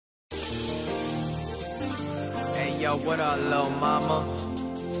Yo, what up, little mama?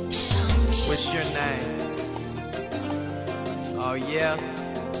 What's your name? Oh yeah?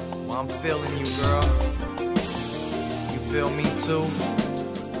 Well, I'm feeling you, girl. You feel me too?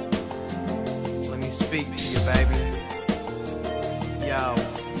 Let me speak to you, baby. Yo,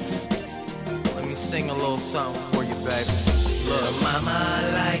 let me sing a little something for you, baby. Little mama,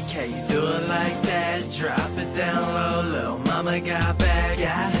 I like how you do it like that. Drop it down low, little mama got back,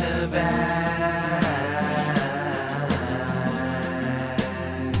 got her back.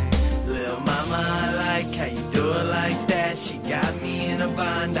 Little mama, I like how you do it like that. She got me in a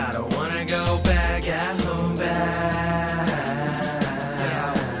bind, I don't wanna go back, got home back.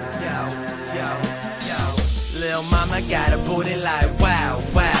 Lil' mama got a booty like wow,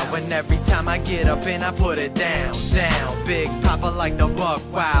 wow. And every time I get up and I put it down, down. Big papa like the buck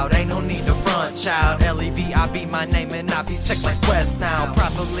wild. Ain't no need to front, child. L-E-V, I be my name and I be sick like Quest now.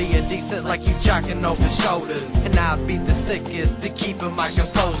 Properly and decent like you jocking over shoulders. And I be the sickest to keeping my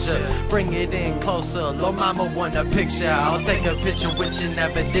composure. Bring it in closer, lil' mama want a picture. I'll take a picture with you,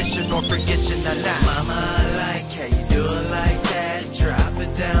 never dish you nor forget you, nah. Mama, I like how you do it like that. Drop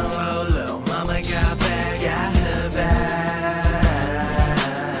it down low, lil' mama got back, got her back.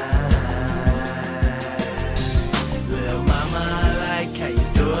 Lil' mama, I like how you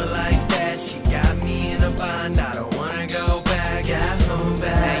do it like that. She got me in a bind, I don't wanna go back, got home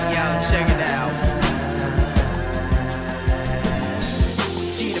back. Hey yo, check it out.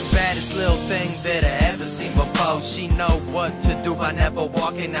 She the baddest little thing that I ever seen before. She know what to do by never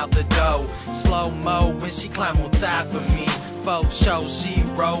walking out the door. Slow-mo when she climb on top of me. Folk show she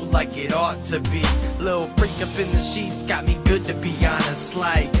roll like it ought to be. Little freak up in the sheets got me good to be honest.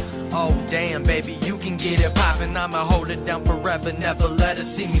 Like, oh damn baby, you can get it poppin'. I'ma hold it down forever, never let her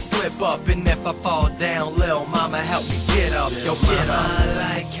see me slip up. And if I fall down, lil' mama help me get up. Yo, get up. I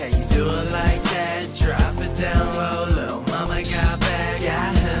like how you do it like that. Drop it down low, lil' mama got back,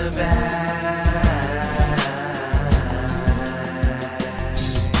 got her back.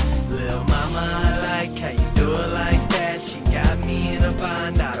 Lil' mama, I like how you do it like that. She got me in a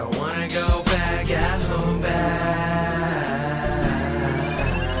bind, I don't wanna go back, got home back.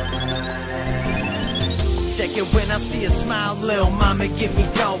 Check it when I see a smile, lil' mama get me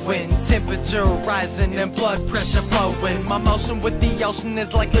going. Temperature rising and blood pressure flowing. My motion with the ocean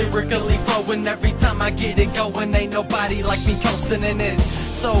is like lyrically flowing. Every time I get it going, ain't nobody like me coasting. And it's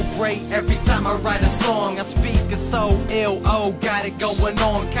so great every time I write a song. I speak it so ill, oh, got it going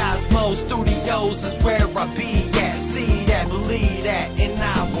on. Cosmo Studios is where I be at. See that, believe that, and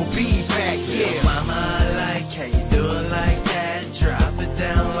I will be back, yeah. Mama, I like how you do it like that. Drop it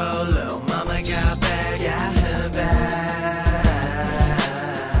down low, lil' mama got back, got her back.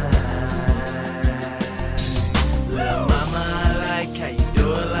 Lil' mama, I like how you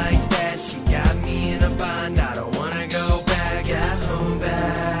do it like that. She got me in a bind, I don't wanna go back, got home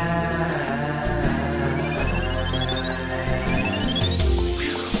back.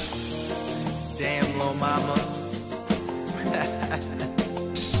 Damn, lil' mama.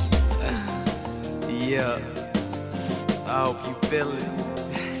 Yeah, I hope you feel it.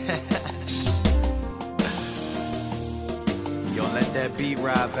 Yo, let that beat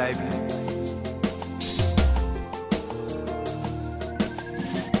ride, baby.